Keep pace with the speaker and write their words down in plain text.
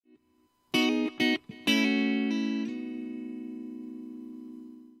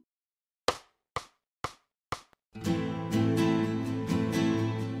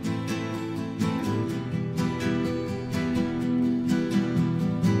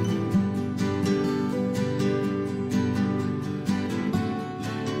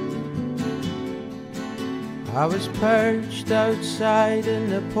I was perched outside in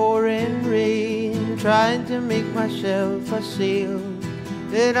the pouring rain, trying to make myself a sail.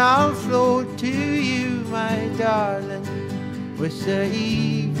 Then I'll float to you, my darling, with the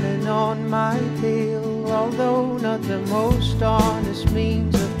evening on my tail. Although not the most honest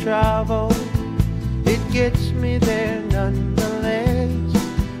means of travel, it gets me there nonetheless.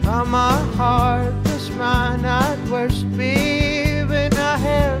 I'm a heartless man at worst, babe, and a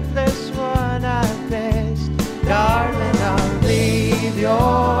helpless one at best. Darling, I'll leave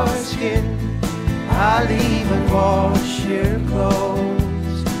your skin, I'll even wash your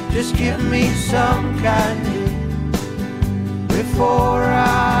clothes. Just give me some candy before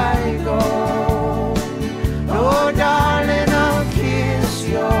I go. Oh, darling, I'll kiss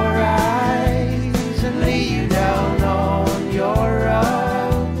your eyes and lay you down on your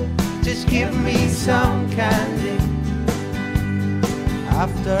rug. Just give me some candy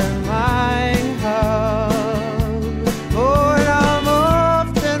after my hug. Oh, I'm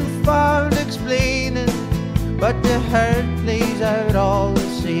often found explaining, but the hurt plays out all the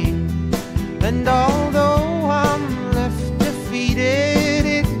same. And although I'm left defeated,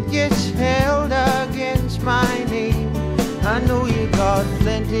 it gets held against my name. I know you got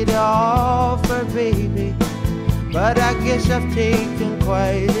plenty to offer, baby, but I guess I've taken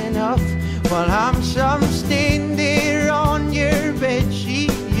quite enough. While I'm some stain there on your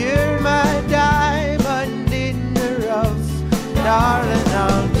bedsheet, you're my diamond in the rough. Darling,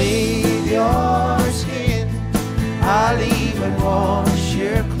 I'll bathe your skin, I'll even wash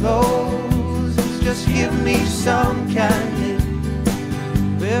your clothes. Just give me some candy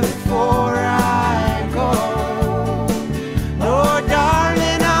before I go. Oh,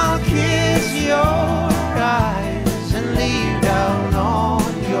 darling, I'll kiss your eyes and lay you down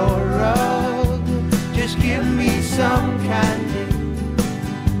on your rug. Just give me some candy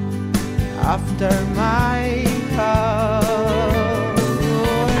after my hug.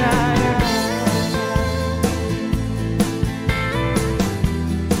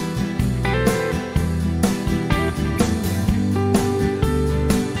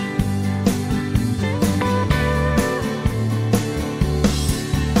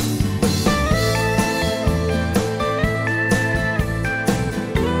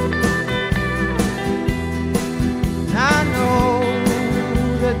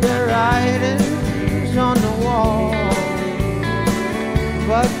 On the wall,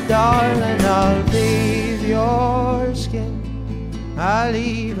 but darling, I'll bathe your skin, I'll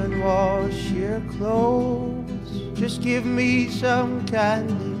even wash your clothes. Just give me some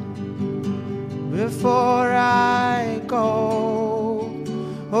candy before I go.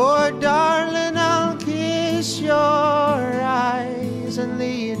 Oh, darling, I'll kiss your eyes and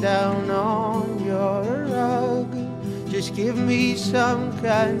lay you down on your rug. Just give me some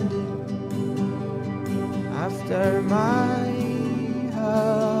candy after my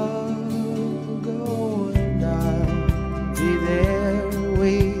hug. Oh, and I'll be there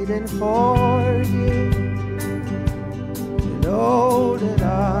waiting for